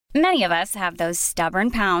Many of us have those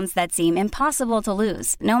stubborn pounds that seem impossible to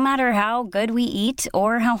lose, no matter how good we eat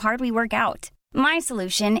or how hard we work out. My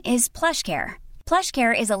solution is PlushCare.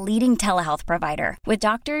 PlushCare is a leading telehealth provider with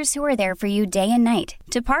doctors who are there for you day and night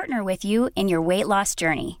to partner with you in your weight loss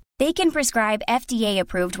journey. They can prescribe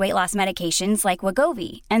FDA-approved weight loss medications like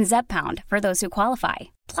Wegovy and Zepbound for those who qualify.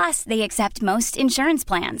 Plus, they accept most insurance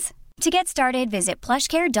plans. To get started, visit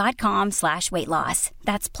plushcare.com/weightloss.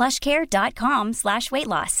 That's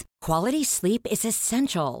plushcare.com/weightloss. Quality sleep is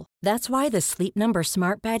essential. That's why the Sleep Number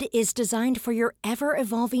Smart Bed is designed for your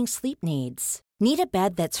ever-evolving sleep needs. Need a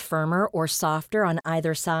bed that's firmer or softer on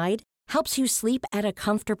either side? Helps you sleep at a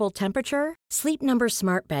comfortable temperature? Sleep Number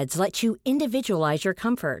Smart Beds let you individualize your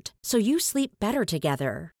comfort, so you sleep better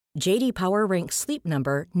together. J.D. Power ranks Sleep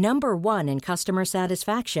Number number 1 in customer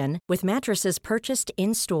satisfaction with mattresses purchased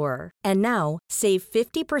in-store. And now, save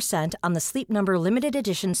 50% on the Sleep Number Limited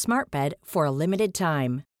Edition Smart Bed for a limited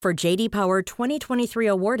time. For J.D. Power 2023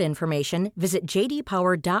 award information, visit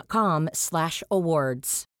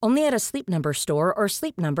jdpower.com/awards. Only at a Sleep Number store or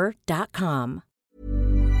sleepnumber.com.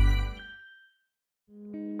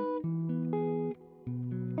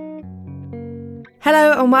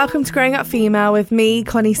 Hello and welcome to Growing Up Female with me,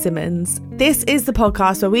 Connie Simmons. This is the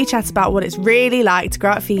podcast where we chat about what it's really like to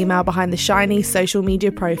grow up female behind the shiny social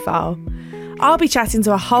media profile. I'll be chatting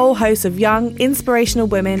to a whole host of young, inspirational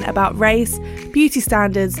women about race, beauty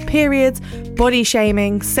standards, periods, body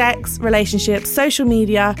shaming, sex, relationships, social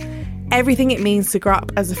media, everything it means to grow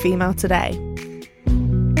up as a female today.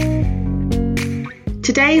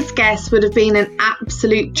 Today's guest would have been an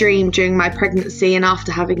absolute dream during my pregnancy and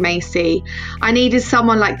after having Macy. I needed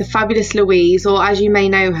someone like the fabulous Louise, or as you may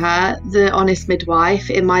know her, the honest midwife,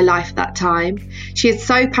 in my life at that time. She is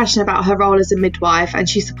so passionate about her role as a midwife, and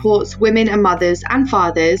she supports women and mothers and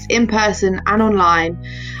fathers in person and online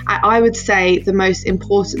at, I would say, the most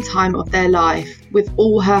important time of their life with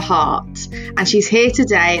all her heart. And she's here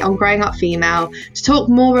today on Growing Up Female to talk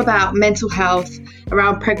more about mental health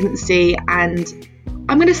around pregnancy and,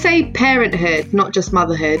 I'm going to say, parenthood, not just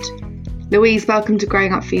motherhood. Louise, welcome to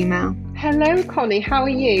Growing Up Female. Hello, Connie. How are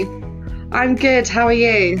you? I'm good. How are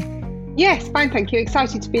you? Yes, fine, thank you.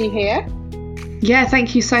 Excited to be here. Yeah,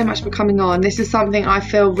 thank you so much for coming on. This is something I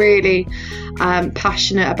feel really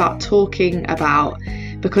passionate about talking about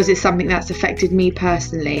because it's something that's affected me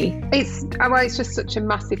personally. It's just such a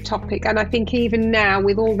massive topic. And I think even now,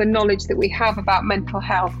 with all the knowledge that we have about mental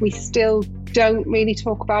health, we still don't really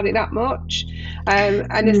talk about it that much.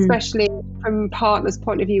 And especially from partners'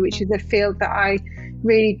 point of view, which is a field that I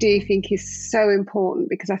really do think is so important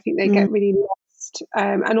because I think they get really lost.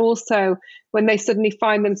 And also when they suddenly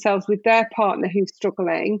find themselves with their partner who's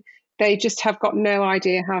struggling, they just have got no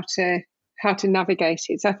idea how to navigate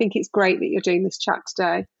it. So I think it's great that you're doing this chat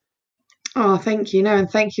today. Oh, thank you. No, and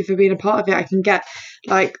thank you for being a part of it. I can get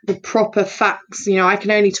like the proper facts. I can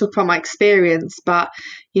only talk about my experience, but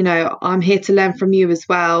I'm here to learn from you as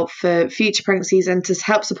well for future pregnancies and to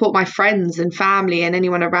help support my friends and family and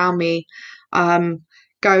anyone around me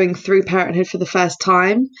going through parenthood for the first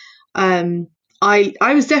time. I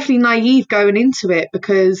was definitely naive going into it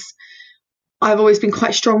because I've always been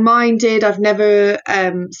quite strong-minded. I've never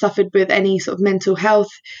suffered with any sort of mental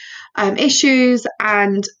health issues.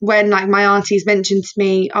 And when like my aunties mentioned to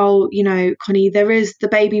me, oh, Connie, there is the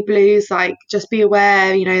baby blues, like just be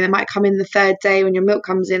aware, they might come in the third day when your milk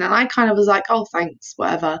comes in. And I kind of was like, oh, thanks,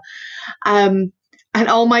 whatever. And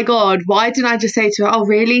oh my God, why didn't I just say to her, oh,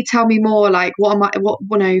 really? Tell me more. Like, what am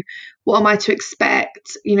I to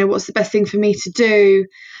expect? What's the best thing for me to do?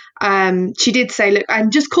 She did say, look,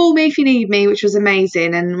 and just call me if you need me, which was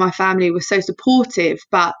amazing. And my family was so supportive.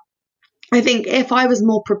 But I think if I was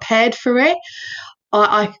more prepared for it,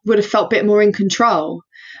 I would have felt a bit more in control.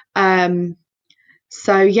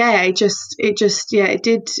 So yeah, it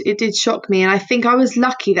did shock me. And I think I was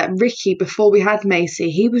lucky that Ricky, before we had Macy,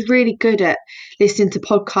 he was really good at listening to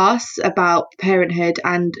podcasts about parenthood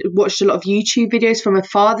and watched a lot of YouTube videos from a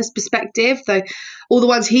father's perspective. So all the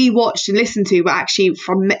ones he watched and listened to were actually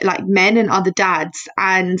from like men and other dads.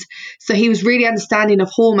 And so he was really understanding of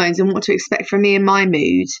hormones and what to expect from me and my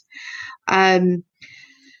mood. And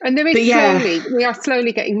we are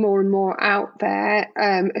slowly getting more and more out there,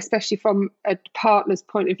 especially from a partner's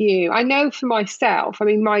point of view. I know for myself,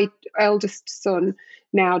 my eldest son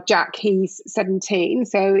now, Jack, he's 17,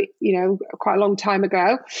 so, quite a long time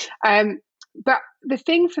ago. But the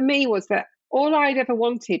thing for me was that all I'd ever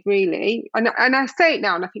wanted really, and I say it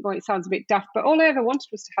now and I think, oh, it sounds a bit daft, but all I ever wanted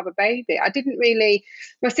was to have a baby. I didn't really,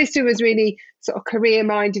 my sister was really sort of career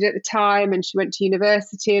minded at the time, and she went to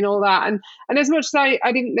university and all that. And as much as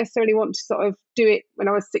I didn't necessarily want to sort of do it when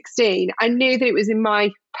I was 16, I knew that it was in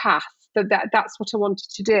my path, that's what I wanted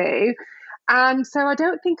to do. And so I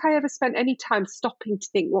don't think I ever spent any time stopping to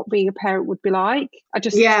think what being a parent would be like. I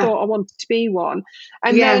just thought I wanted to be one.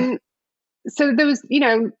 And then, so there was, you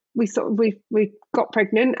know, we got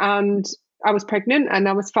pregnant, and I was pregnant and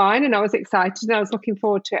I was fine and I was excited and I was looking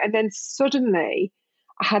forward to it. And then suddenly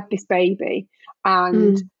I had this baby,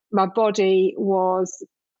 and my body was,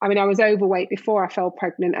 I mean, I was overweight before I fell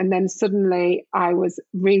pregnant, and then suddenly I was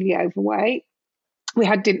really overweight. We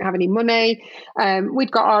didn't have any money.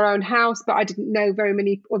 We'd got our own house, but I didn't know very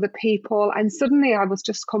many other people. And suddenly I was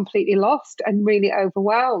just completely lost and really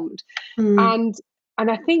overwhelmed. And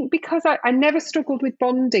I think because I never struggled with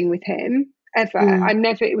bonding with him ever.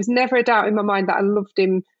 It was never a doubt in my mind that I loved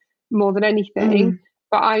him more than anything.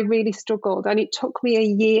 But I really struggled. And it took me a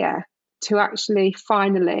year to actually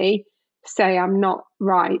finally say, I'm not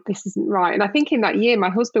right. This isn't right. And I think in that year,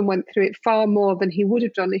 my husband went through it far more than he would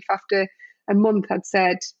have done if after a month I'd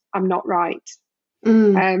said, I'm not right.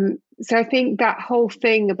 So I think that whole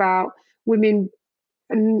thing about women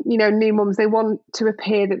and, you know, new mums, they want to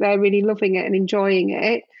appear that they're really loving it and enjoying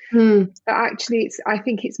it. But actually, I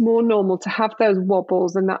think it's more normal to have those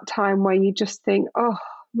wobbles and that time where you just think, oh, I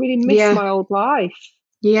really miss my old life.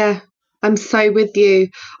 Yeah, I'm so with you.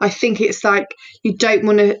 I think it's like you don't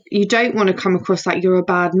want to come across like you're a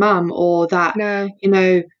bad mum, or that you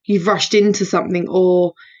know, you've rushed into something,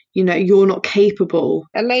 or you know, you're not capable.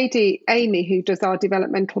 A lady, Amy, who does our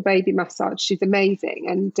developmental baby massage, she's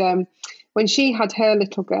amazing. And when she had her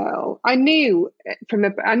little girl, I knew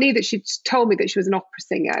that she'd told me that she was an opera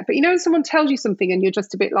singer. But you know, someone tells you something and you're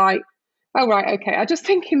just a bit like, oh, right, okay. I just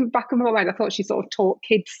think in the back of my mind, I thought she sort of taught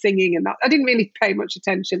kids singing and that. I didn't really pay much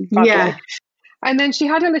attention. Yeah. And then she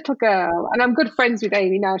had a little girl, and I'm good friends with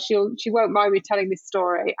Amy now. She won't mind me telling this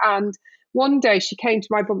story. And one day she came to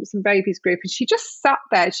my Bumps and Babies group, and she just sat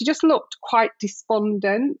there. She just looked quite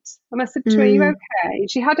despondent. And I said to her, are you okay? And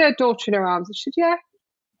she had her daughter in her arms. And she said, yeah.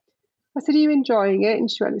 I said, are you enjoying it? And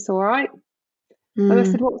she went, it's all right. And I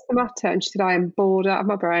said, what's the matter? And she said, I am bored out of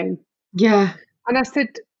my brain. Yeah. And I said,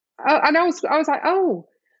 and I was like, oh.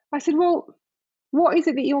 I said, well, what is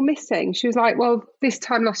it that you're missing? She was like, well, this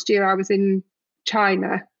time last year I was in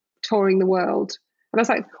China touring the world. And I was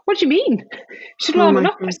like, what do you mean? She said, well, I'm an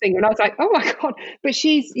opera singer. And I was like, oh my God. But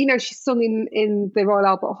she's, you know, she's sung in the Royal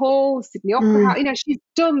Albert Hall, Sydney Opera House, you know, she's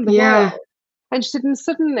done the world. And she said, and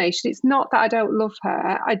suddenly, it's not that I don't love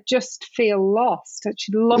her, I just feel lost. And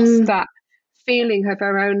she'd lost that feeling of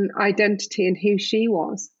her own identity and who she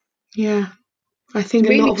was. Yeah. I think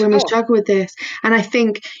a lot of women struggle with this. And I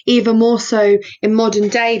think even more so in modern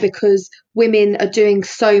day, because women are doing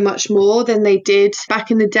so much more than they did back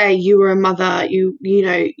in the day. You were a mother, you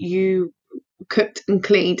know, you cooked and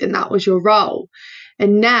cleaned, and that was your role.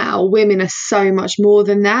 And now women are so much more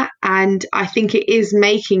than that. And I think it is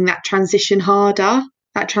making that transition harder,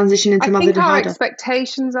 that transition into motherhood harder. I think our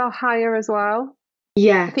expectations are higher as well.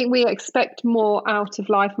 Yeah. I think we expect more out of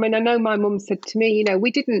life. I mean, I know my mum said to me, you know,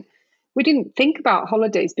 we didn't think about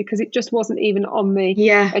holidays because it just wasn't even on the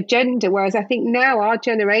agenda. Whereas I think now our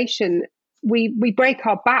generation, we break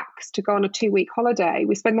our backs to go on a 2-week holiday.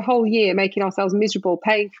 We spend the whole year making ourselves miserable,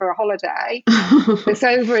 paying for a holiday that's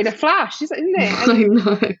over in a flash, isn't it? And,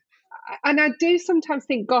 I know. And I do sometimes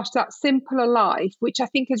think, gosh, that simpler life, which I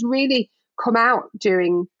think has really come out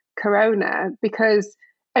during Corona, because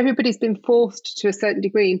everybody's been forced to a certain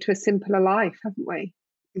degree into a simpler life, haven't we?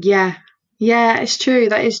 Yeah. Yeah, it's true.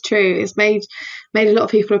 That is true. It's made a lot of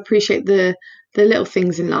people appreciate the little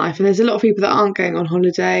things in life. And there's a lot of people that aren't going on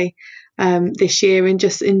holiday this year and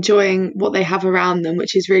just enjoying what they have around them,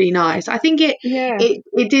 which is really nice. I think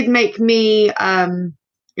it did make me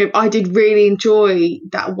I did really enjoy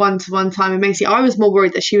that one-to-one time with Macy. I was more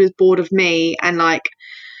worried that she was bored of me and like,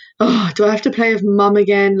 oh, do I have to play with mum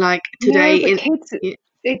again like today?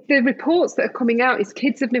 The reports that are coming out is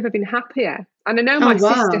kids have never been happier. And I know my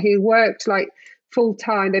sister who worked like full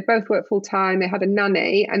time, they both worked full time, they had a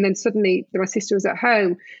nanny, and then suddenly my sister was at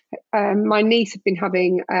home. My niece had been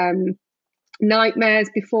having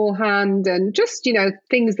nightmares beforehand, and just, you know,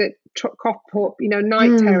 things that crop up, you know,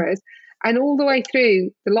 night terrors. And all the way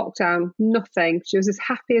through the lockdown, nothing. She was as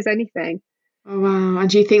happy as anything. Oh, wow. And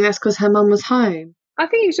do you think that's because her mum was home? I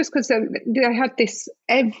think it's just because they had this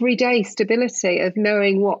everyday stability of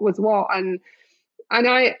knowing what was what. And And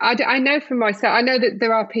I know from myself, I know that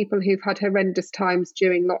there are people who've had horrendous times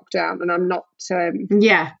during lockdown, and I'm not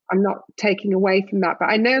taking away from that. But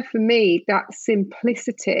I know for me, that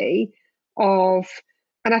simplicity of,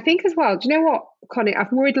 and I think as well, do you know what, Connie,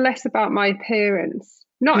 I've worried less about my appearance,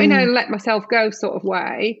 not in a let myself go sort of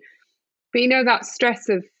way, but that stress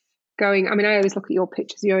of going, I mean, I always look at your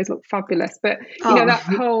pictures, you always look fabulous, but that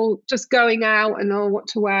whole just going out and what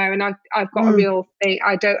to wear, and I've got a real thing,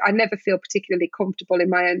 I never feel particularly comfortable in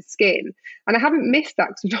my own skin, and I haven't missed that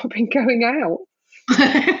because I've not been going out.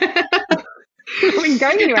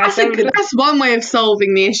 That's one way of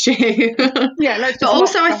solving the issue. Yeah, let's just but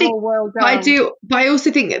also I think I also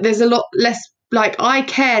think there's a lot less, like, I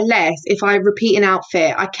care less if I repeat an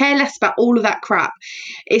outfit. I care less about all of that crap.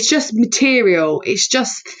 It's just material. It's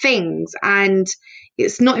just things, and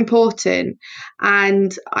it's not important.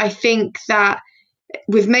 And I think that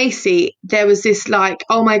with Macy, there was this like,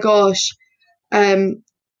 oh my gosh,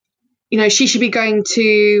 she should be going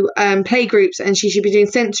to play groups and she should be doing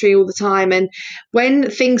sensory all the time. And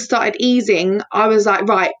when things started easing, I was like,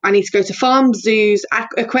 right, I need to go to farms, zoos,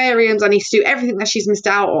 aquariums. I need to do everything that she's missed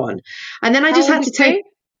out on. And then I just had to take.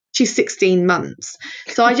 She's 16 months.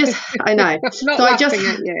 So I know. Not so laughing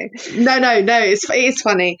at you. No, it's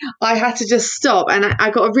funny. I had to just stop, and I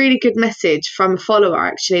got a really good message from a follower,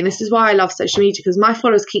 actually. And this is why I love social media, because my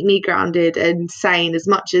followers keep me grounded and sane as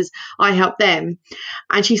much as I help them.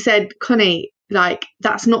 And she said, Connie, like,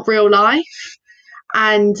 that's not real life.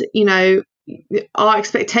 And, our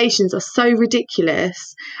expectations are so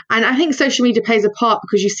ridiculous. And I think social media plays a part,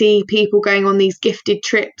 because you see people going on these gifted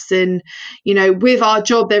trips, and with our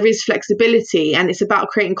job there is flexibility, and it's about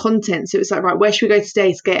creating content. So it's like, right, where should we go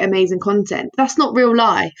today to get amazing content? That's not real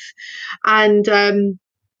life. And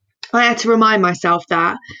I had to remind myself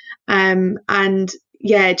that,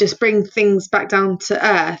 just bring things back down to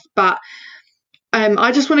earth. But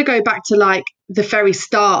I just want to go back to like the very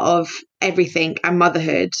start of everything and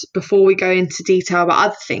motherhood before we go into detail about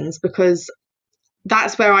other things, because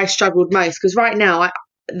that's where I struggled most. Because right now,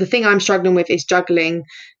 the thing I'm struggling with is juggling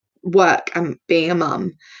work and being a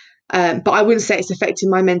mum. But I wouldn't say it's affecting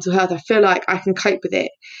my mental health. I feel like I can cope with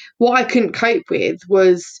it. What I couldn't cope with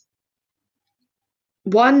was,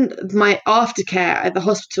 my aftercare at the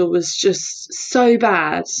hospital was just so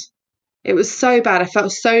bad. It was so bad. I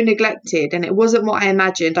felt so neglected, and it wasn't what I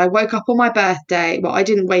imagined. I woke up on my birthday. Well, I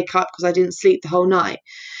didn't wake up because I didn't sleep the whole night.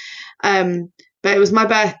 But it was my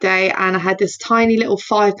birthday, and I had this tiny little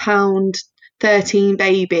 5 pound 13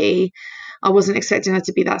 baby. I wasn't expecting her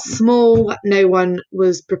to be that small. No one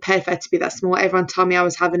was prepared for her to be that small. Everyone told me I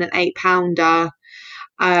was having an 8 pounder.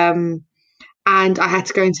 And I had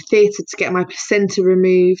to go into theatre to get my placenta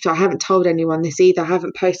removed. I haven't told anyone this either. I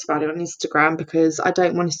haven't posted about it on Instagram because I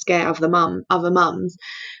don't want to scare other mums.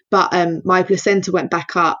 But my placenta went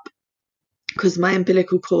back up because my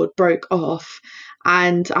umbilical cord broke off,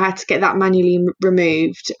 and I had to get that manually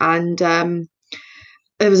removed. And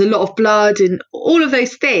there was a lot of blood and all of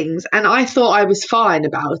those things. And I thought I was fine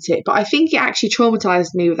about it, but I think it actually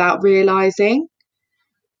traumatized me without realizing.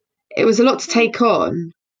 It was a lot to take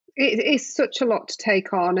on. It is such a lot to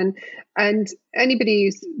take on, and anybody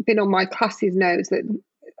who's been on my classes knows that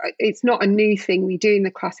it's not a new thing we do in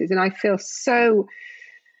the classes. And I feel so,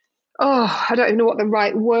 I don't even know what the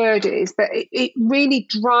right word is, but it really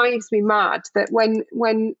drives me mad that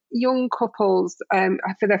when young couples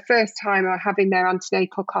for the first time are having their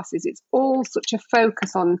antenatal classes, it's all such a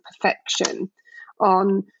focus on perfection,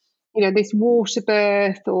 on this water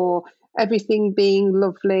birth, or everything being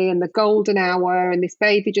lovely and the golden hour and this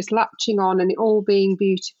baby just latching on and it all being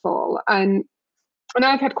beautiful. And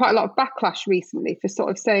I've had quite a lot of backlash recently for sort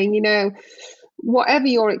of saying, whatever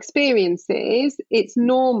your experience is, it's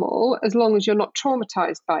normal as long as you're not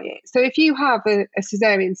traumatized by it. So if you have a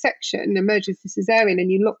cesarean section, emergency cesarean,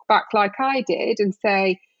 and you look back like I did and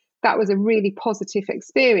say that was a really positive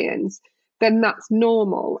experience, then that's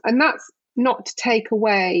normal. And that's not to take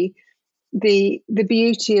away the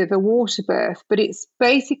beauty of a water birth, but it's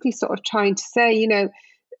basically sort of trying to say,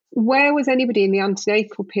 where was anybody in the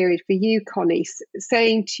antenatal period for you, Connie,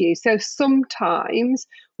 saying to you, so sometimes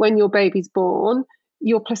when your baby's born,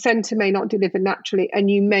 your placenta may not deliver naturally and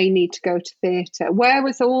you may need to go to theatre? Where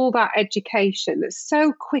was all that education that's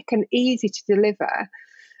so quick and easy to deliver,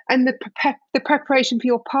 and the preparation for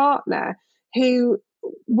your partner, who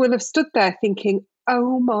will have stood there thinking,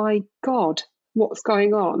 oh my God, what's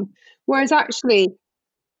going on? Whereas Connie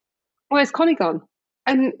gone?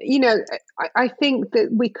 And, I think that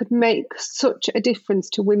we could make such a difference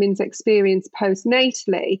to women's experience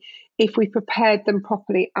postnatally if we prepared them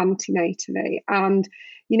properly antenatally. And,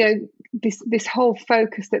 this whole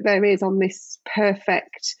focus that there is on this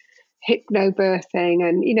perfect hypnobirthing,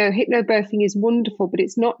 and hypnobirthing is wonderful, but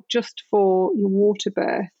it's not just for your water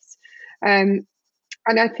births. And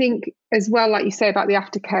I think as well, like you say about the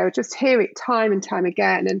aftercare, I just hear it time and time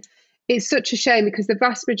again, and it's such a shame because the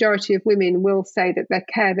vast majority of women will say that their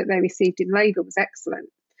care that they received in labour was excellent,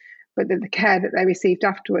 but that the care that they received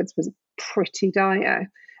afterwards was pretty dire.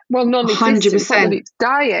 Well, non-existent. 100%. It's not that it's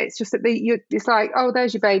dire. It's just that it's like, oh,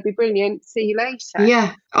 there's your baby, brilliant, see you later.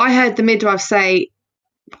 Yeah, I heard the midwife say,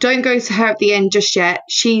 don't go to her at the end just yet.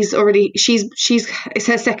 She's it's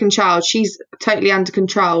her second child. She's totally under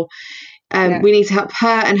control. We need to help her.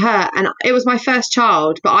 And it was my first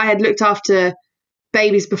child, but I had looked after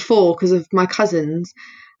babies before because of my cousins,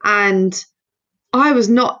 and I was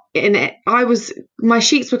not in it. My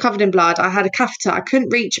sheets were covered in blood. I had a catheter. I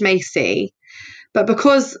couldn't reach Macy. But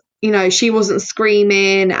because, she wasn't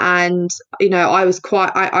screaming, and, I was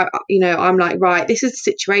quite, I'm like, right, this is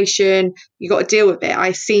the situation. You got to deal with it.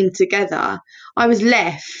 I seemed together. I was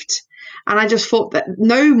left. And I just thought that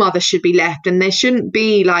no mother should be left, and there shouldn't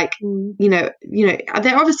be like,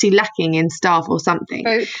 they're obviously lacking in staff or something.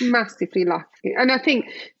 Oh, massively lacking. And I think,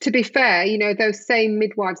 to be fair, those same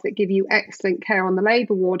midwives that give you excellent care on the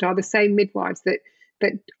labour ward are the same midwives that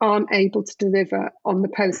aren't able to deliver on the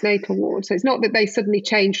postnatal ward. So it's not that they suddenly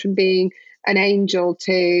change from being an angel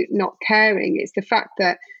to not caring. It's the fact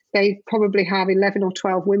that they probably have 11 or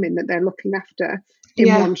 12 women that they're looking after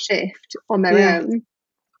in one shift on their own.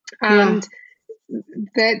 And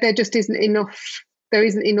there just isn't enough. There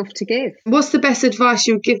isn't enough to give. What's the best advice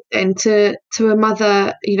you would give then to a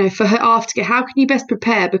mother, for her aftercare? How can you best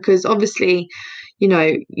prepare? Because obviously,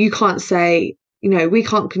 you can't say, we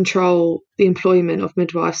can't control the employment of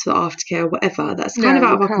midwives for aftercare or whatever. That's kind of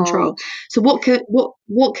out of our control. So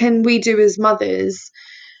what can we do as mothers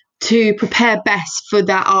to prepare best for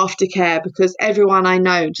that aftercare? Because everyone I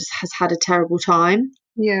know just has had a terrible time.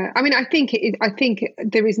 Yeah, I mean, I think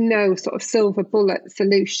there is no sort of silver bullet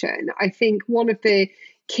solution. I think one of the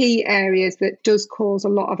key areas that does cause a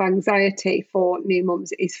lot of anxiety for new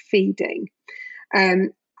mums is feeding.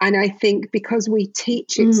 And I think because we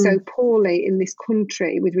teach it so poorly in this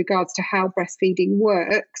country with regards to how breastfeeding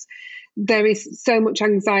works, there is so much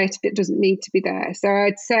anxiety that doesn't need to be there. So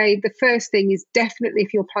I'd say the first thing is definitely,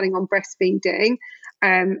 if you're planning on breastfeeding,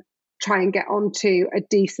 try and get onto a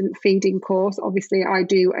decent feeding course. Obviously, I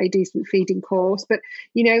do a decent feeding course, but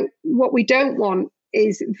what we don't want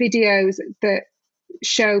is videos that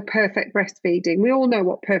show perfect breastfeeding. We all know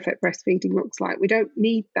what perfect breastfeeding looks like. We don't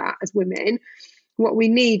need that as women. What we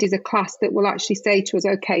need is a class that will actually say to us,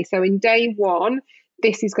 okay, so in day one,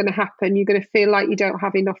 this is going to happen. You're going to feel like you don't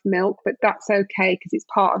have enough milk, but that's okay because it's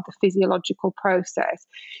part of the physiological process.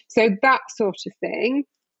 So that sort of thing,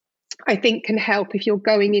 I think, can help if you're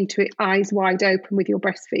going into it eyes wide open with your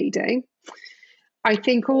breastfeeding. I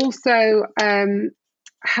think also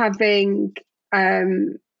having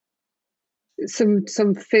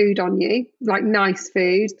some food on you, like nice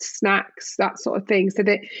food, snacks, that sort of thing, so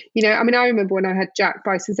that I remember when I had Jack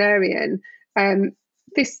by cesarean,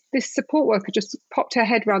 this support worker just popped her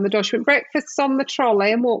head around the door. She went, breakfast's on the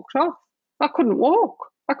trolley, and walked off. I couldn't walk.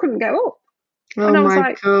 I couldn't get up. Oh, and I was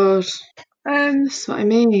my God. That's what I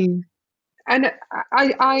mean. And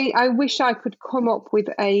I wish I could come up with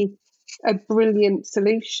a brilliant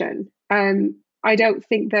solution. I don't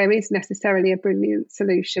think there is necessarily a brilliant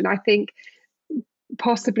solution. I think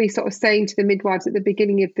possibly sort of saying to the midwives at the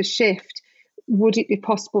beginning of the shift, would it be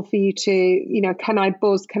possible for you to, can I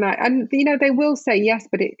buzz? Can I? And, they will say yes,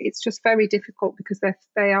 but it's just very difficult because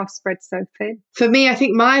they are spread so thin. For me, I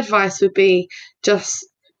think my advice would be just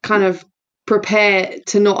kind of prepare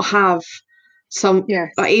to not have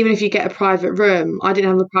like, even if you get a private room. I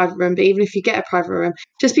didn't have a private room, but even if you get a private room,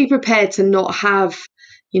 just be prepared to not have,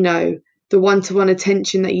 the one-to-one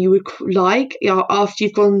attention that you would like after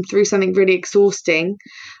you've gone through something really exhausting.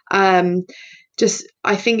 I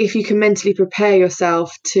think if you can mentally prepare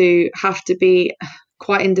yourself to have to be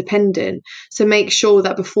quite independent, so make sure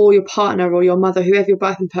that before your partner or your mother, whoever your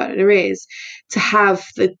birthing partner is, to have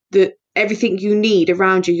the everything you need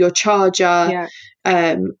around you, your charger,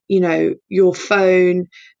 your phone,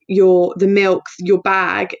 the milk, your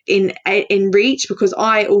bag in reach, because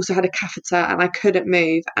I also had a catheter and I couldn't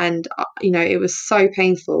move, and it was so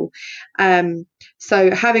painful.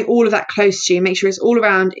 So having all of that close to you, make sure it's all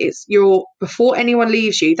around. Before anyone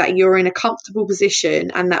leaves you, that you're in a comfortable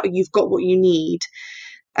position and that you've got what you need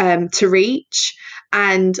to reach.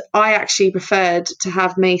 And I actually preferred to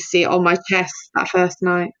have Macy on my chest that first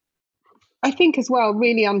night. I think as well,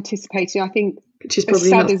 really anticipating, I think, which is probably as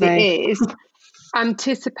sad not as safe. it is,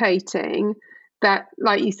 anticipating that,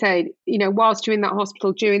 like you said, whilst you're in that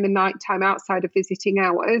hospital during the night time outside of visiting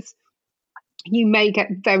hours, you may get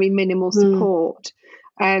very minimal support.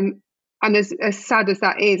 And as sad as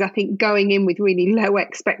that is, I think going in with really low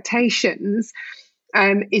expectations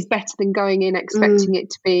is better than going in expecting it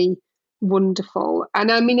to be wonderful.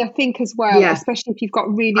 And I mean, I think as well, especially if you've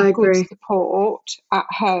got really good support at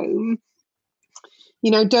home,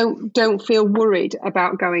 don't feel worried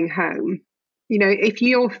about going home. If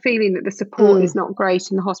you're feeling that the support is not great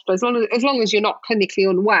in the hospital, as long as you're not clinically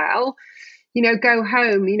unwell, go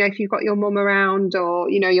home, if you've got your mum around or,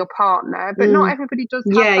 your partner, but not everybody does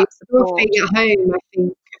have that support. You're at home, I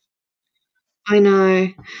think. I know.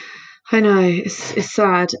 It's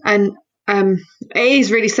sad. And it is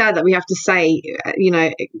really sad that we have to say,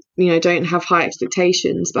 don't have high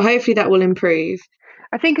expectations, but hopefully that will improve.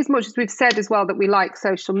 I think as much as we've said as well that we like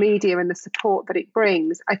social media and the support that it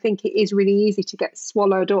brings, I think it is really easy to get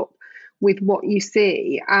swallowed up with what you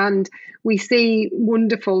see. And we see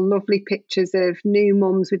wonderful, lovely pictures of new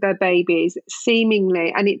mums with their babies,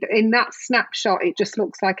 seemingly, and in that snapshot, it just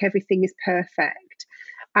looks like everything is perfect.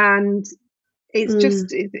 And it's just,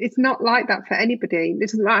 it's not like that for anybody. It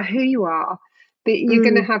doesn't matter who you are, but you're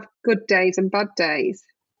going to have good days and bad days.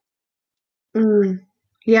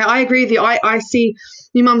 Yeah, I agree with you. I see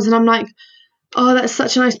new mums and I'm like, oh, that's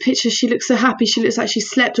such a nice picture. She looks so happy. She looks like she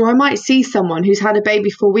slept. Or I might see someone who's had a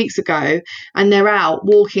baby 4 weeks ago and they're out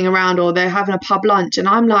walking around or they're having a pub lunch. And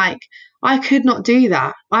I'm like, I could not do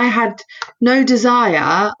that. I had no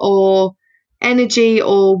desire or energy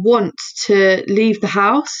or want to leave the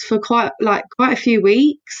house for quite a few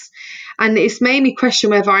weeks. And it's made me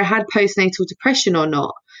question whether I had postnatal depression or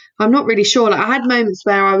not. I'm not really sure. I had moments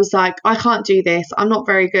where I was like, I can't do this. I'm not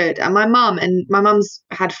very good. And my mum's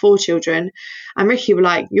had 4 children, and Ricky were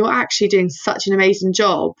like, you're actually doing such an amazing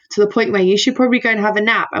job, to the point where you should probably go and have a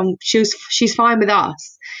nap. And she's fine with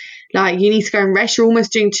us. Like, you need to go and rest. You're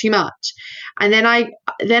almost doing too much. And then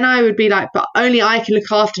I would be like, but only I can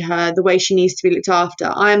look after her the way she needs to be looked after.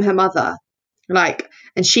 I am her mother.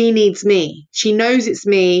 And she needs me. She knows it's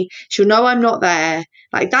me. She'll know I'm not there.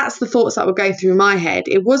 That's the thoughts that were going through my head.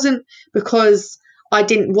 It wasn't because I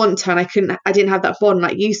didn't want to and I didn't have that bond,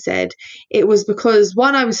 like you said. It was because,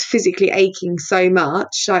 one, I was physically aching so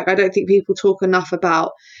much. I don't think people talk enough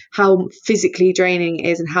about how physically draining it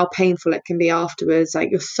is and how painful it can be afterwards.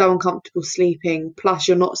 You're so uncomfortable sleeping, plus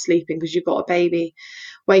you're not sleeping because you've got a baby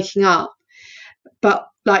waking up. But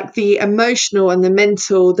the emotional and the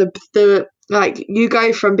mental, the you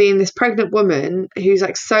go from being this pregnant woman who's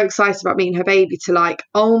so excited about meeting her baby to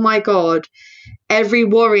oh my God, every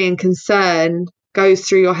worry and concern goes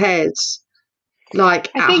through your head at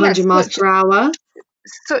 100 miles per hour.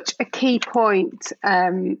 Such a key point,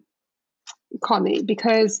 Connie,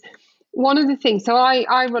 because one of the things, so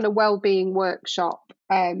I run a wellbeing workshop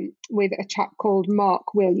with a chap called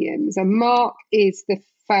Mark Williams, and Mark is the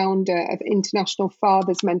founder of International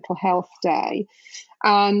Fathers Mental Health Day.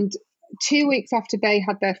 And 2 weeks after they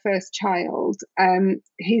had their first child,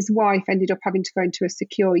 his wife ended up having to go into a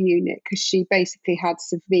secure unit because she basically had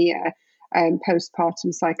severe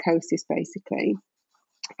postpartum psychosis, basically.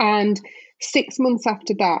 And 6 months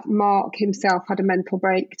after that, Mark himself had a mental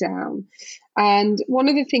breakdown. And one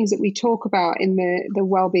of the things that we talk about in the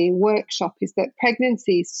wellbeing workshop is that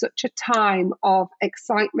pregnancy is such a time of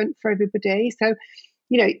excitement for everybody. So,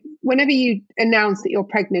 whenever you announce that you're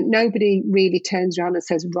pregnant, nobody really turns around and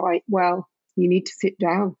says, right, well, you need to sit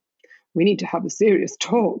down. We need to have a serious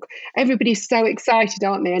talk. Everybody's so excited,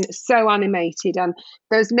 aren't they? And it's so animated. And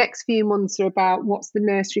those next few months are about what's the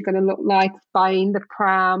nursery going to look like, buying the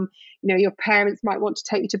pram. Your parents might want to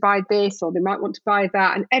take you to buy this, or they might want to buy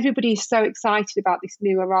that. And everybody's so excited about this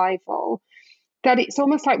new arrival that it's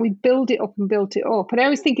almost like we build it up and built it up. And I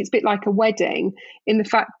always think it's a bit like a wedding, in the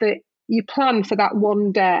fact that you plan for that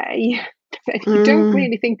one day, but you don't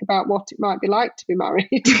really think about what it might be like to be married.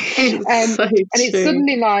 It's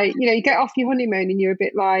suddenly you get off your honeymoon and you're a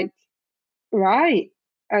bit like, right,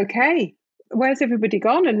 okay, where's everybody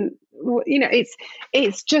gone? And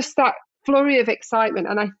it's just that flurry of excitement.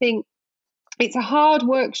 And I think it's a hard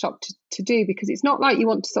workshop to do, because it's not like you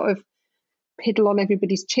want to sort of piddle on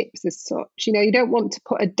everybody's chips as such. You don't want to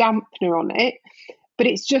put a dampener on it. But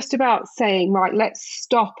it's just about saying, right, let's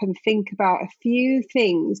stop and think about a few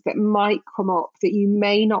things that might come up that you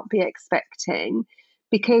may not be expecting.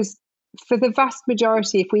 Because for the vast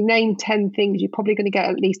majority, if we name 10 things, you're probably going to get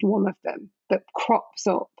at least one of them that crops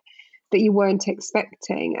up that you weren't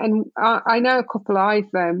expecting. And I know a couple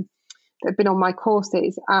that have been on my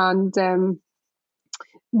courses, and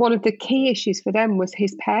one of the key issues for them was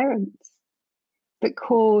his parents, that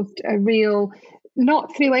caused a real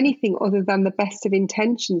not through anything other than the best of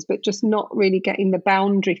intentions, but just not really getting the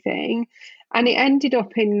boundary thing. And it ended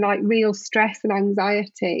up in like real stress and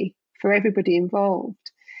anxiety for everybody involved.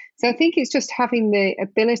 So I think it's just having the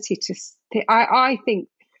ability to, I think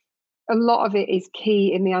a lot of it is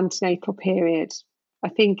key in the antenatal period. I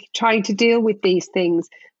think trying to deal with these things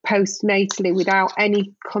postnatally without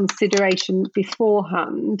any consideration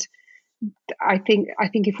beforehand, I think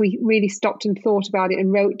if we really stopped and thought about it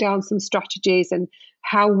and wrote down some strategies and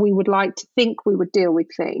how we would like to think we would deal with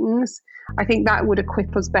things, I think that would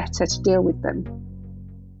equip us better to deal with them.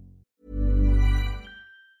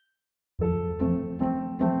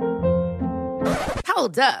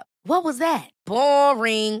 Hold up. What was that?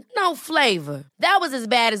 Boring. No flavor. That was as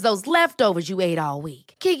bad as those leftovers you ate all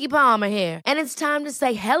week. Keke Palmer here. And it's time to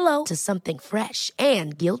say hello to something fresh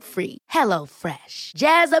and guilt-free. Hello Fresh.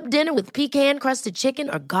 Jazz up dinner with pecan-crusted chicken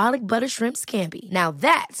or garlic butter shrimp scampi. Now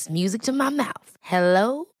that's music to my mouth.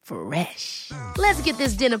 Hello Fresh. Let's get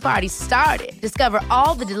this dinner party started. Discover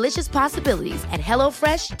all the delicious possibilities at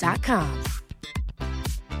hellofresh.com.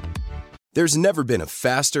 There's never been a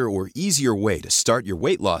faster or easier way to start your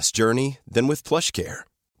weight loss journey than with PlushCare.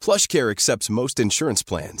 PlushCare accepts most insurance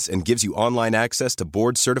plans and gives you online access to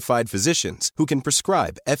board-certified physicians who can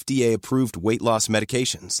prescribe FDA-approved weight loss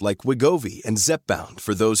medications like Wegovy and Zepbound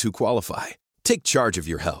for those who qualify. Take charge of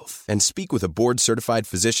your health and speak with a board-certified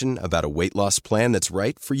physician about a weight loss plan that's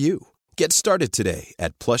right for you. Get started today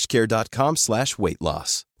at plushcare.com/weight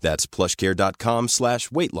loss. That's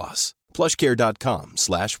plushcare.com/weight loss.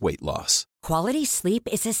 plushcare.com/weight loss. Quality sleep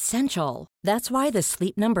is essential. That's why the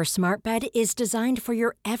Sleep Number Smart Bed is designed for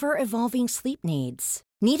your ever-evolving sleep needs.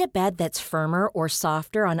 Need a bed that's firmer or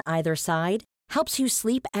softer on either side? Helps you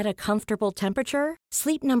sleep at a comfortable temperature?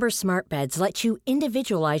 Sleep Number Smart Beds let you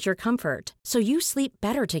individualize your comfort, so you sleep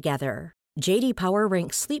better together. J.D. Power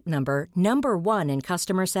ranks Sleep Number number 1 in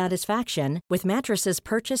customer satisfaction with mattresses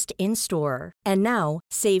purchased in-store. And now,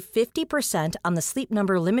 save 50% on the Sleep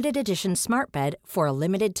Number Limited Edition Smart Bed for a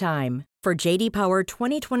limited time. For J.D. Power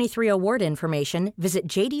 2023 award information, visit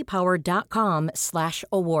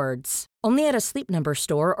jdpower.com/awards. Only at a Sleep Number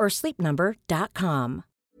store or sleepnumber.com.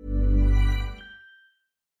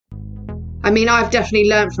 I mean, I've definitely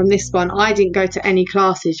learned from this one. I didn't go to any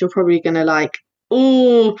classes. You're probably going to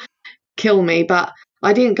kill me, but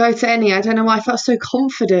I didn't go to any. I don't know why. I felt so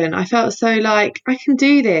confident. I felt so like I can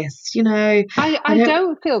do this, I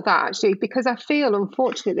don't feel that actually, because I feel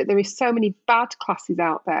unfortunate that there is so many bad classes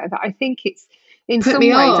out there that I think it's in some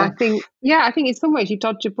ways off. I think in some ways you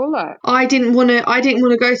dodge a bullet. I didn't want to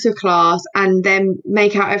go to a class and then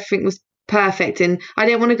make out everything was perfect, and I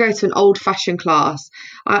didn't want to go to an old-fashioned class.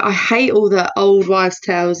 I hate all the old wives'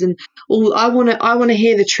 tales and all. I want to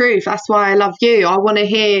hear the truth. That's why I love you. I want to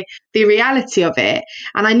hear the reality of it,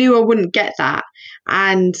 and I knew I wouldn't get that,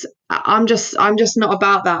 and I'm just not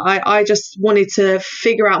about that. I just wanted to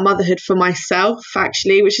figure out motherhood for myself,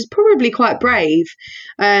 actually, which is probably quite brave.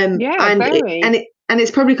 And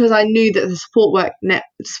it's probably because I knew that the support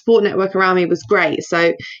network around me was great.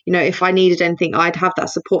 So, if I needed anything, I'd have that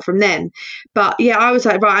support from them. But yeah, I was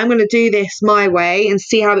like, right, I'm going to do this my way and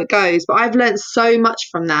see how it goes. But I've learned so much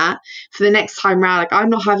from that for the next time round. Like, I'm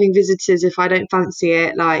not having visitors if I don't fancy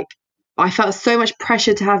it. Like, I felt so much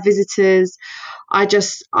pressure to have visitors. I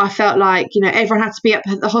felt like, everyone had to be up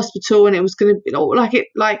at the hospital and it was going to be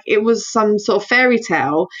like it was some sort of fairy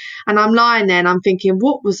tale. And I'm lying there and I'm thinking,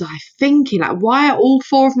 what was I thinking? Like, why are all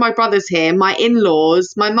 4 of my brothers here? My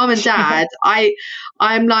in-laws, my mum and dad. I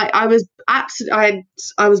was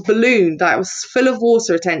ballooned. I was full of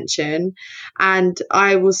water retention and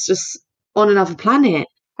I was just on another planet.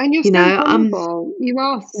 And you're so vulnerable. You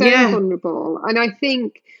are so vulnerable. And I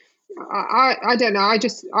think, I don't know.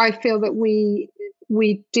 I feel that we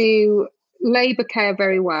do labour care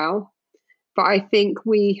very well, but I think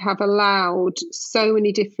we have allowed so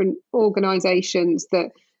many different organisations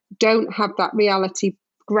that don't have that reality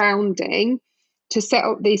grounding to set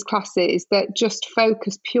up these classes that just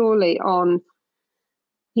focus purely on,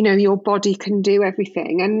 your body can do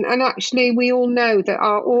everything. And actually, we all know that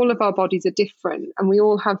all of our bodies are different and we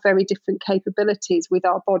all have very different capabilities with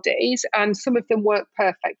our bodies. And some of them work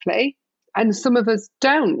perfectly and some of us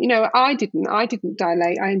don't. I didn't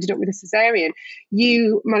dilate. I ended up with a cesarean.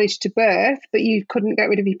 You managed to birth, but you couldn't get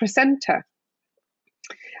rid of your placenta.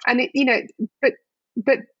 And but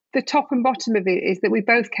the top and bottom of it is that we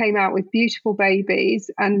both came out with beautiful babies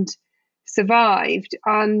and survived.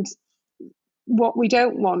 And what we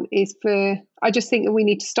don't want is I just think that we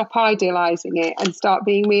need to stop idealising it and start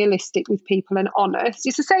being realistic with people and honest.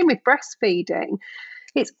 It's the same with breastfeeding.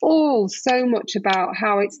 It's all so much about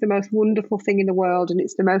how it's the most wonderful thing in the world and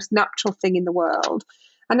it's the most natural thing in the world.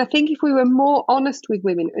 And I think if we were more honest with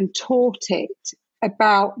women and taught it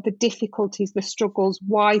about the difficulties, the struggles,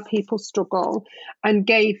 why people struggle, and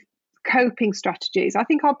gave coping strategies, I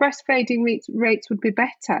think our breastfeeding rates would be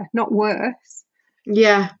better, not worse.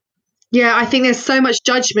 Yeah. I think there's so much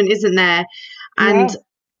judgment, isn't there?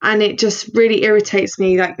 And it just really irritates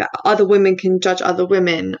me, like that other women can judge other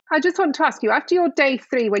women. I just want to ask you, after your day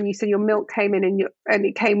 3, when you said your milk came in and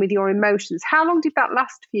it came with your emotions, how long did that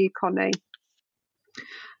last for you, Connie?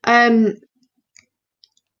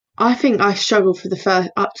 I think I struggled for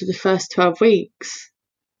up to the first 12 weeks.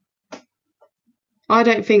 I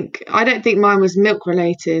don't think mine was milk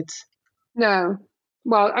related. No.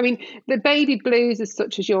 Well, I mean, the baby blues as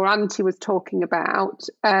such as your auntie was talking about,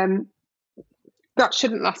 that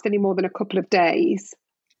shouldn't last any more than a couple of days.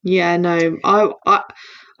 Yeah, no.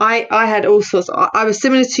 I had all sorts. I was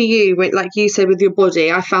similar to you, like you said, with your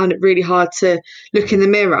body. I found it really hard to look in the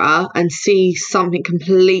mirror and see something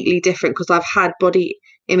completely different because I've had body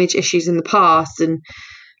image issues in the past, and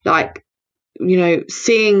like, you know,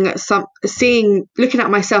 looking at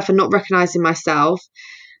myself and not recognizing myself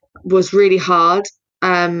was really hard.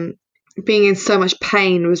 Being in so much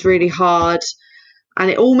pain was really hard, and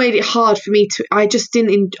it all made it hard for me to.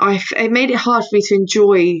 It made it hard for me to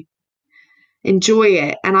enjoy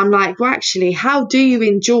it. And I'm like, well, actually, how do you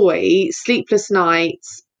enjoy sleepless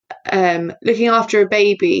nights, looking after a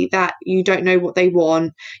baby that you don't know what they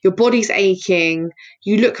want, your body's aching,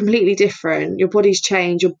 you look completely different, your body's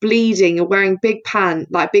changed, you're bleeding, you're wearing big pants,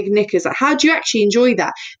 like big knickers. Like, how do you actually enjoy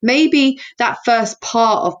that? Maybe that first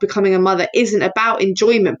part of becoming a mother isn't about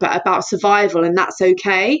enjoyment but about survival, and that's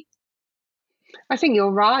okay. I think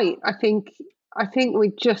you're right. I think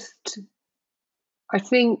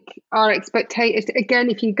our expectations, again,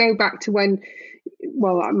 if you go back to when,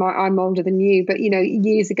 well, I'm older than you, but, you know,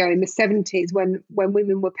 years ago in the 70s when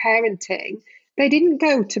women were parenting, they didn't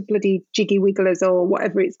go to bloody Jiggy Wigglers or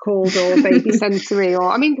whatever it's called, or Baby Sensory,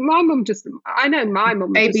 or, I mean, I know my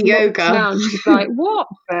mum Baby yoga. Now, she's like, what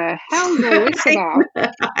the hell is all this about?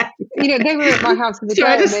 You know, they were at my house the other day.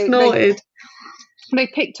 I just snorted. They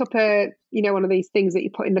picked up one of these things that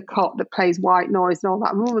you put in the cot that plays white noise and all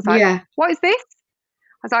that. And Mum was like, What is this?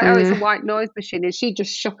 I was like, oh, it's a white noise machine. And she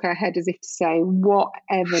just shook her head as if to say,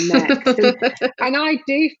 whatever next? And I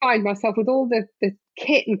do find myself with all the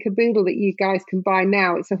kit and caboodle that you guys can buy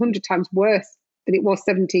now, it's 100 times worse than it was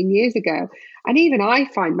 17 years ago. And even I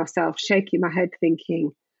find myself shaking my head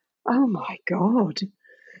thinking, oh my God,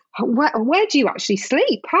 where do you actually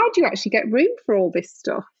sleep? How do you actually get room for all this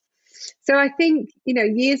stuff? So I think, you know,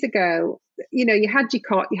 years ago, you know, you had your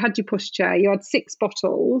cot, you had your pushchair, you had 6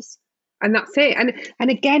 bottles, and that's it. And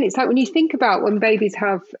again, it's like when you think about when babies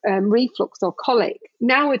have reflux or colic,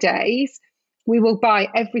 nowadays we will buy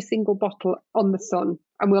every single bottle on the sun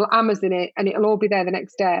and we'll Amazon it and it'll all be there the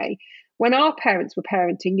next day. When our parents were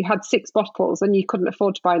parenting, you had 6 bottles and you couldn't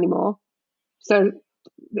afford to buy any more. So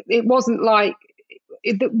it wasn't like,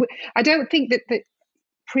 I don't think that the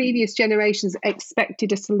previous generations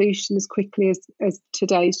expected a solution as quickly as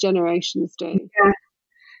today's generations do.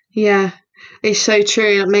 Yeah, it's so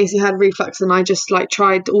true. Maisie had reflux and I just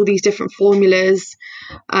tried all these different formulas.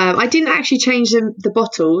 I didn't actually change the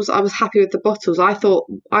bottles. I was happy with the bottles. I thought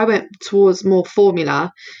I went towards more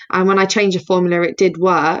formula, and when I changed the formula it did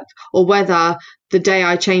work, or whether the day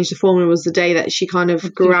I changed the formula was the day that she kind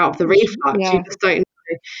of grew out of the reflux. You just don't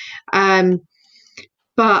know.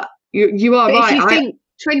 But you are right. If you think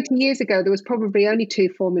 20 years ago, there was probably only 2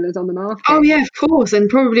 formulas on the market. Oh, yeah, of course. And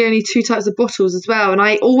probably only 2 types of bottles as well. And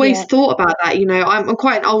I always thought about that. You know, I'm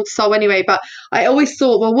quite an old soul anyway, but I always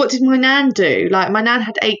thought, well, what did my nan do? Like, my nan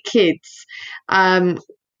had 8 kids,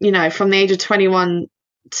 you know, from the age of 21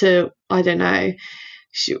 to, I don't know,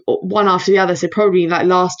 one after the other. So probably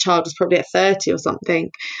last child was probably at 30 or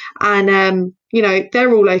something. And, you know,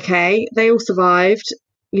 they're all okay. They all survived.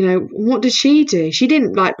 You know, what did she do? She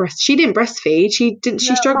didn't breastfeed. She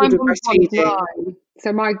struggled with breastfeeding.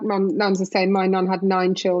 So my mum, nan's the same. My nan had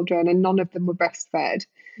 9 children and none of them were breastfed.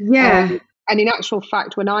 Yeah. And in actual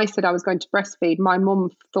fact, when I said I was going to breastfeed, my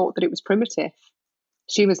mum thought that it was primitive.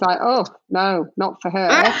 She was like, oh, no, not for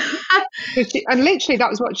her. And literally that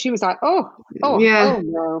was what she was like, oh,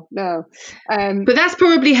 no. But that's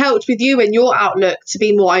probably helped with you and your outlook to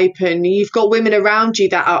be more open. You've got women around you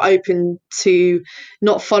that are open to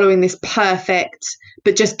not following this perfect,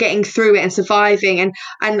 but just getting through it and surviving.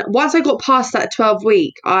 And once I got past that 12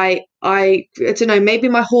 week, I don't know, maybe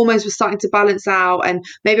my hormones were starting to balance out, and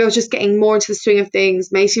maybe I was just getting more into the swing of things.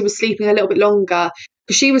 Maisie was sleeping a little bit longer.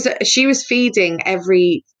 She was feeding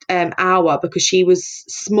every hour because she was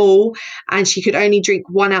small and she could only drink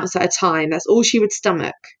 1 ounce at a time. That's all she would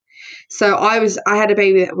stomach. So I had a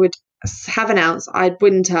baby that would have an ounce. I'd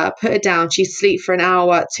wind her, put her down, she'd sleep for an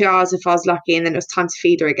hour, 2 hours if I was lucky, and then it was time to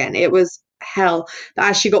feed her again. It was hell. But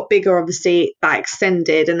as she got bigger, obviously that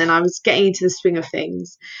extended, and then I was getting into the swing of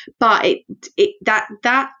things. But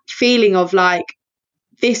that feeling of like,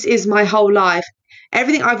 this is my whole life.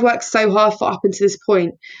 Everything I've worked so hard for up until this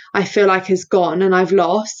point, I feel like has gone and I've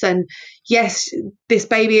lost. And yes, this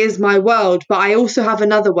baby is my world, but I also have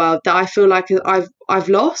another world that I feel like I've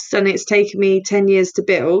lost, and it's taken me 10 years to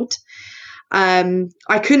build.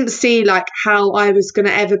 I couldn't see like how I was going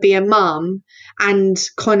to ever be a mum and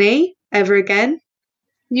Connie ever again.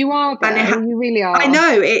 You are, you really are. I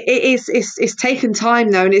know it's taken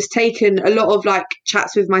time though, and it's taken a lot of like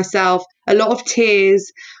chats with myself, a lot of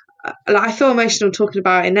tears. Like, I feel emotional talking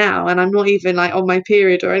about it now, and I'm not even like on my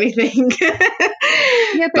period or anything.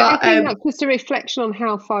 Yeah, but I think that's just a reflection on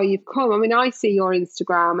how far you've come. I mean, I see your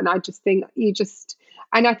Instagram and I just think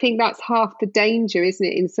and I think that's half the danger, isn't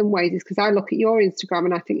it? In some ways, is because I look at your Instagram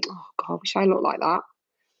and I think, oh God, I wish I looked like that.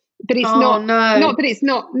 But it's not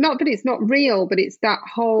that it's not real, but it's that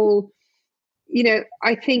whole,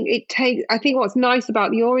 I think what's nice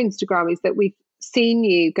about your Instagram is that we've seen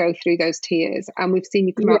you go through those tears and we've seen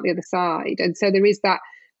you come out the other side. And so there is that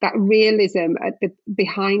realism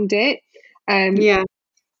behind it. And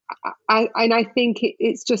I think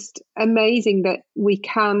it's just amazing that we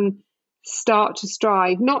can start to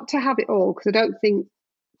strive, not to have it all, because I don't think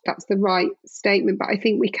that's the right statement, but I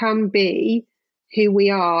think we can be who we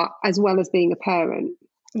are as well as being a parent.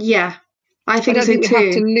 Yeah, I think so too. We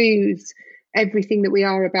have to lose everything that we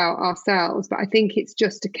are about ourselves, but I think it's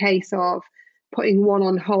just a case of putting one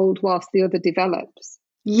on hold whilst the other develops.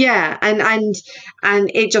 Yeah,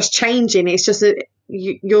 and it just changing. It's just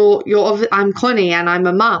I'm Connie and I'm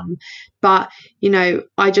a mum, but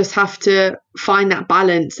I just have to find that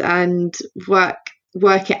balance and work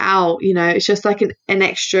it out. It's just like an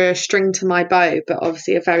extra string to my bow, but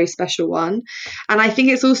obviously a very special one. And I think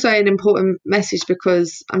it's also an important message,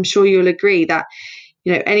 because I'm sure you'll agree that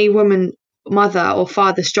any woman, mother or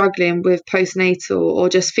father struggling with postnatal, or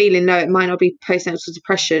just feeling, no, it might not be postnatal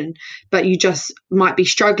depression, but you just might be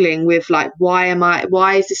struggling with like, why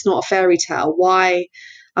is this not a fairy tale? Why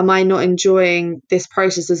am I not enjoying this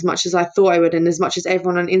process as much as I thought I would, and as much as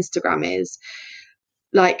everyone on Instagram is?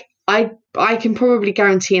 Like, I can probably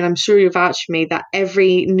guarantee, and I'm sure you'll vouch for me, that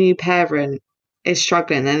every new parent is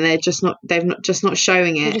struggling, and they're just not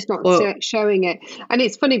showing it. They're just not showing it. And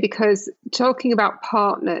it's funny because talking about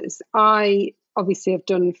partners, I obviously have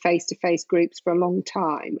done face-to-face groups for a long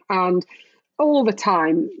time, and all the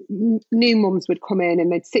time new mums would come in and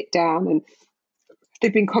they'd sit down, and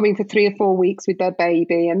they've been coming for 3 or 4 weeks with their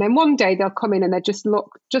baby, and then one day they'll come in and they just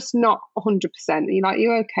look just not 100%. And you're like,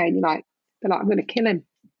 you okay? And they're like, I'm going to kill him.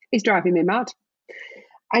 He's driving me mad.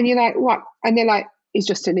 And you're like, what? And they're like, he's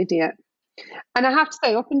just an idiot. And I have to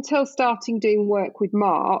say, up until starting doing work with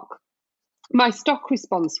Mark, my stock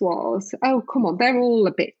response was, oh, come on, they're all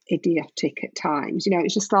a bit idiotic at times.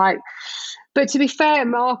 It's just like, but to be fair,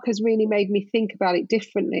 Mark has really made me think about it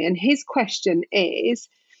differently. And his question is,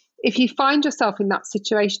 if you find yourself in that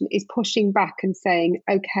situation, is pushing back and saying,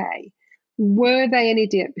 okay, were they an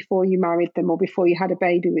idiot before you married them or before you had a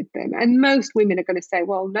baby with them? And most women are going to say,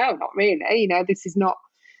 well, no, not really. This is not.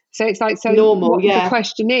 So it's like, so normal. The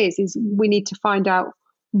question is we need to find out,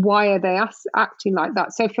 why are they acting like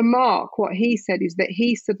that? So for Mark, what he said is that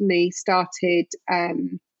he suddenly started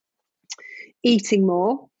eating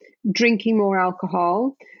more, drinking more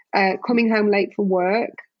alcohol, coming home late from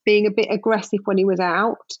work, being a bit aggressive when he was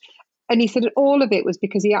out. And he said all of it was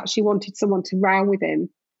because he actually wanted someone to row with him.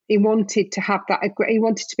 He wanted to have that. He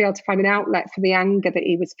wanted to be able to find an outlet for the anger that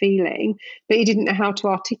he was feeling, but he didn't know how to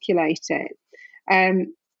articulate it.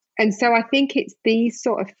 And so I think it's these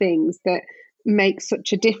sort of things that make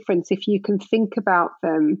such a difference if you can think about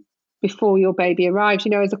them before your baby arrives.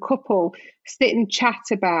 As a couple, sit and chat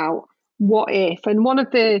about what if. And one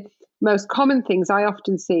of the most common things I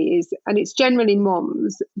often see is, and it's generally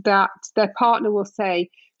mums, that their partner will say,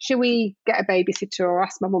 should we get a babysitter or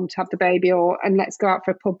ask my mum to have the baby, and let's go out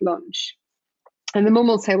for a pub lunch? And the mum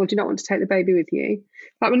will say, well, do you not want to take the baby with you?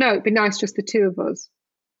 Like, well, no, it'd be nice just the two of us.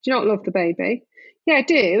 Do you not love the baby? Yeah, I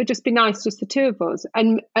do. It'd just be nice just the two of us.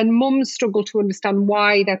 And mums struggle to understand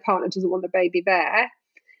why their partner doesn't want the baby there.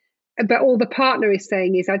 But all the partner is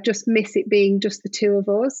saying is, I just miss it being just the two of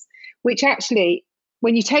us, which actually,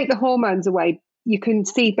 when you take the hormones away, you can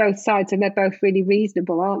see both sides, and they're both really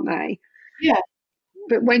reasonable, aren't they? Yeah.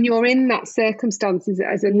 But when you're in that circumstances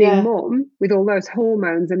as a new mum with all those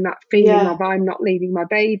hormones and that feeling of I'm not leaving my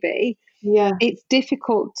baby, it's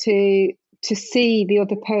difficult to see the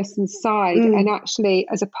other person's side. And actually,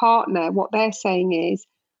 as a partner, what they're saying is,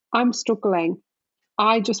 I'm struggling.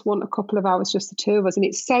 I just want a couple of hours, just the two of us. And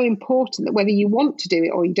it's so important that whether you want to do it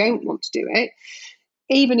or you don't want to do it,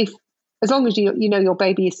 even if, as long as you know your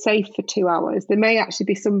baby is safe for 2 hours, there may actually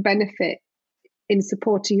be some benefit in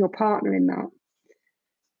supporting your partner in that.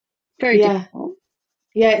 Very difficult.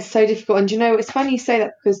 Yeah, it's so difficult. And you know, it's funny you say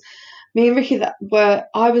that, because me and Ricky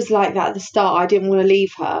I was like that at the start. I didn't want to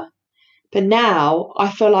leave her. But now I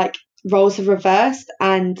feel like roles have reversed,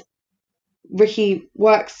 and Ricky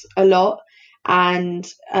works a lot,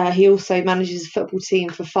 and he also manages a football team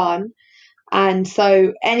for fun. And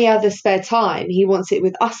so any other spare time, he wants it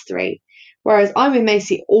with us three. Whereas I'm with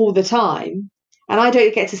Macy all the time, and I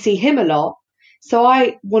don't get to see him a lot. So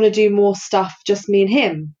I want to do more stuff, just me and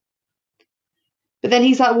him. But then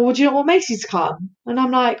he's like, well, do you not want Macy to come? And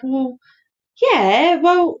I'm like, well, yeah,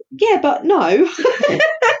 but no.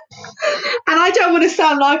 And I don't want to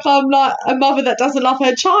sound like I'm like a mother that doesn't love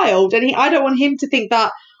her child. And I don't want him to think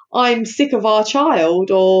that I'm sick of our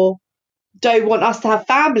child or don't want us to have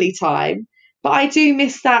family time. But I do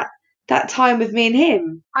miss that time with me and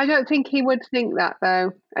him. I don't think he would think that,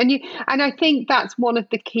 though. And I think that's one of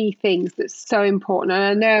the key things that's so important. And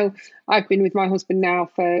I know I've been with my husband now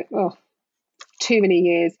for too many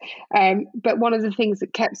years. But one of the things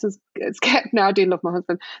that now I do love my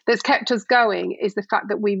husband, that's kept us going is the fact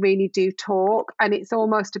that we really do talk. And it's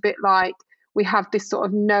almost a bit like we have this sort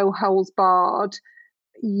of no holds barred.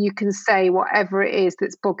 You can say whatever it is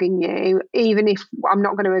that's bugging you, even if I'm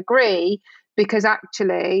not going to agree, because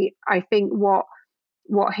actually I think what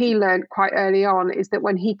he learned quite early on is that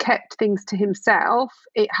when he kept things to himself,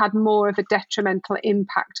 it had more of a detrimental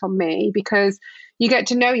impact on me, because you get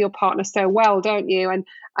to know your partner so well, don't you? And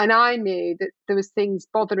I knew that there was things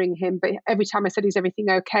bothering him, but every time I said, is everything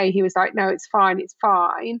okay? He was like, no, it's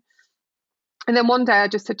fine. And then one day I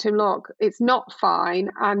just said to him, look, it's not fine,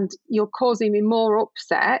 and you're causing me more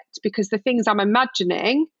upset because the things I'm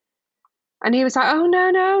imagining. And he was like, oh,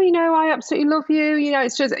 no, I absolutely love you.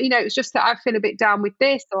 It's just that I feel a bit down with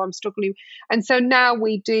this, or I'm struggling. And so now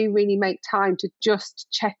we do really make time to just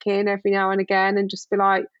check in every now and again and just be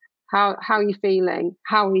like, how are you feeling?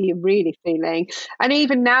 How are you really feeling? And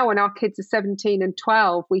even now when our kids are 17 and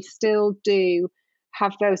 12, we still do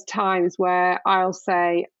have those times where I'll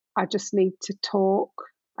say, I just need to talk.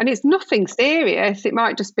 And it's nothing serious. It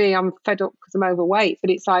might just be I'm fed up because I'm overweight, but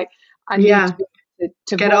it's like, I need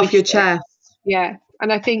to get off your chest. Yeah.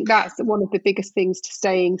 And I think that's one of the biggest things to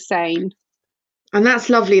staying sane. And that's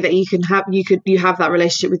lovely that you have that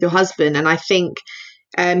relationship with your husband. And I think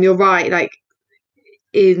you're right, like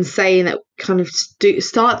in saying that, kind of do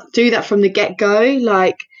that from the get-go,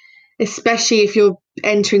 like especially if you're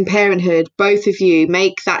entering parenthood, both of you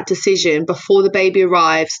make that decision before the baby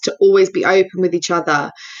arrives to always be open with each other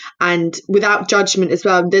and without judgment as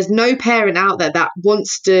well. There's no parent out there that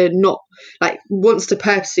wants to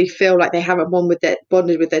purposely feel like they haven't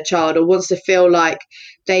bonded with their child, or wants to feel like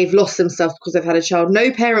they've lost themselves because they've had a child. No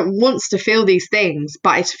parent wants to feel these things,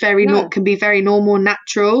 but it's can be very normal and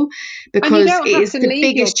natural, because it is the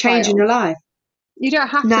biggest change in your life. You don't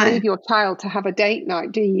have to leave your child to have a date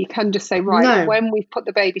night, do you? You can just say, right, when we've put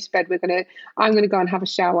the baby to bed, I'm going to go and have a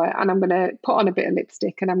shower, and I'm going to put on a bit of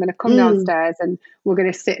lipstick, and I'm going to come downstairs, and we're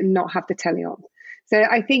going to sit and not have the telly on. So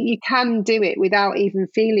I think you can do it without even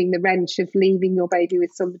feeling the wrench of leaving your baby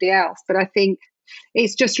with somebody else. But I think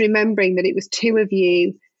it's just remembering that it was two of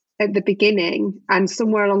you at the beginning, and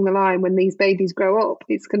somewhere along the line when these babies grow up,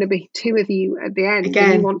 it's going to be two of you at the end. Again.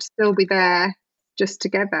 And you want to still be there just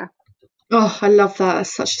together. Oh, I love that.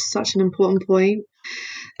 That's such an important point.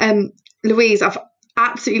 Louise, I've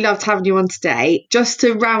absolutely loved having you on today. Just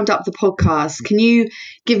to round up the podcast, can you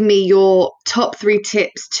give me your top 3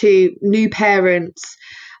 tips to new parents,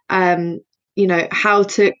 how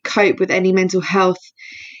to cope with any mental health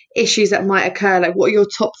issues that might occur? Like, what are your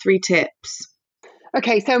top 3 tips?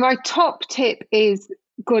 Okay, so my top tip is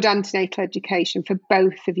good antenatal education for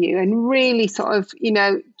both of you, and really sort of,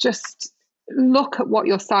 just look at what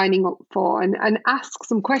you're signing up for and ask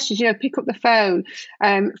some questions. Pick up the phone,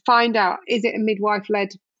 find out, is it a midwife-led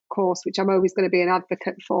course, which I'm always going to be an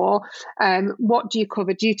advocate for? What do you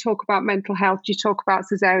cover? Do you talk about mental health? Do you talk about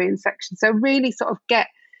cesarean section? So really sort of get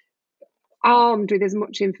armed with as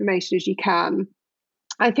much information as you can.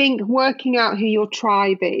 I think working out who your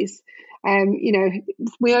tribe is.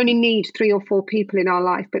 We only need 3 or 4 people in our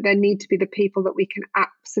life, but there need to be the people that we can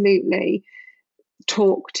absolutely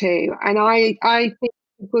talk to. And I think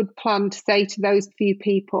a good plan to say to those few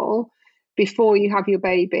people before you have your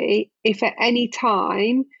baby, if at any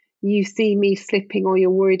time you see me slipping or you're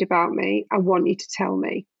worried about me, I want you to tell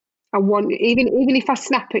me. I want, even if I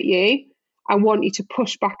snap at you, I want you to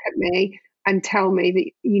push back at me and tell me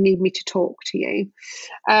that you need me to talk to you.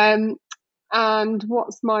 And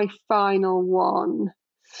what's my final one?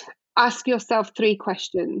 Ask yourself 3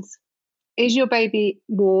 questions. Is your baby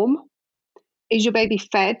warm? Is your baby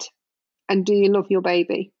fed? And do you love your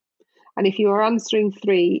baby? And if you are answering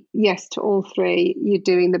 3 yes to all 3, you're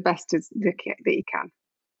doing the best that you can.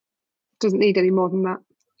 Doesn't need any more than that.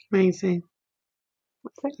 Amazing.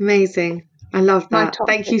 Amazing. I love that.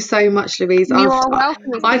 Thank you so much, Louise. You are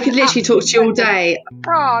welcome. I could literally talk to you all day.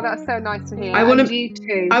 Oh, that's so nice to hear. You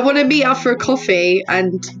too. I want to meet up for a coffee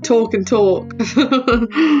and talk.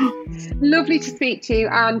 Lovely to speak to you,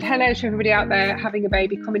 and hello to everybody out there having a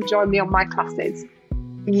baby. Come and join me on my classes.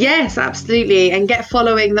 Yes, absolutely. And get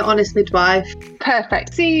following The Honest Midwife.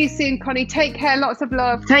 Perfect. See you soon, Connie. Take care. Lots of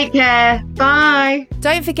love. Take care. Bye.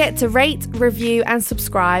 Don't forget to rate, review and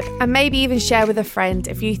subscribe, and maybe even share with a friend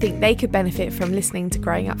if you think they could benefit from listening to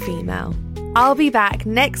Growing Up Female. I'll be back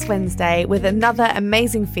next Wednesday with another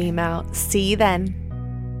amazing female. See you then.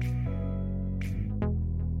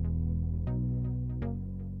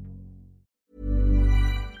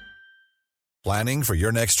 Planning for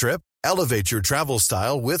your next trip? Elevate your travel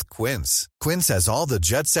style with Quince. Quince has all the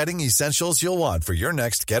jet-setting essentials you'll want for your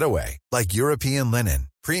next getaway, like European linen,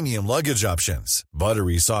 premium luggage options,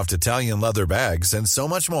 buttery soft Italian leather bags, and so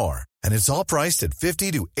much more. And it's all priced at 50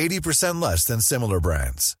 to 80% less than similar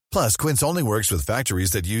brands. Plus, Quince only works with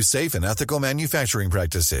factories that use safe and ethical manufacturing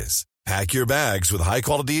practices. Pack your bags with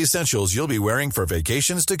high-quality essentials you'll be wearing for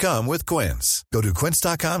vacations to come with Quince. Go to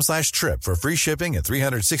quince.com/trip for free shipping and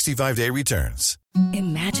 365-day returns.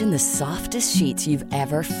 Imagine the softest sheets you've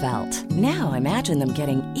ever felt. Now imagine them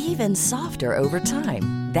getting even softer over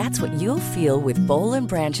time. That's what you'll feel with Boll &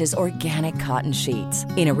 Branch's organic cotton sheets.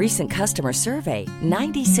 In a recent customer survey,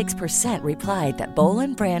 96% replied that Boll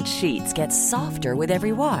 & Branch sheets get softer with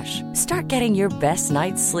every wash. Start getting your best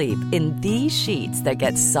night's sleep in these sheets that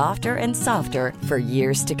get softer and softer for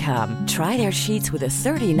years to come. Try their sheets with a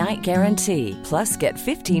 30-night guarantee. Plus, get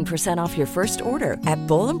 15% off your first order at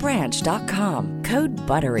bollandbranch.com. Code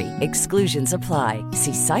BUTTERY. Exclusions apply.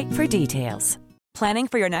 See site for details. Planning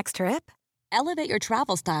for your next trip? Elevate your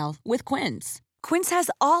travel style with Quince. Quince has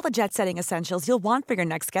all the jet-setting essentials you'll want for your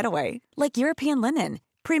next getaway, like European linen,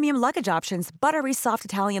 premium luggage options, buttery soft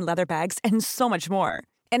Italian leather bags, and so much more.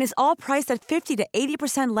 And is all priced at 50 to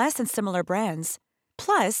 80% less than similar brands.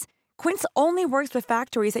 Plus, Quince only works with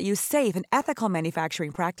factories that use safe and ethical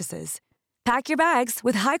manufacturing practices. Pack your bags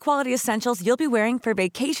with high-quality essentials you'll be wearing for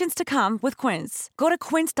vacations to come with Quince. Go to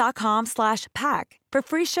quince.com/pack for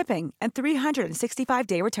free shipping and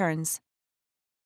 365-day returns.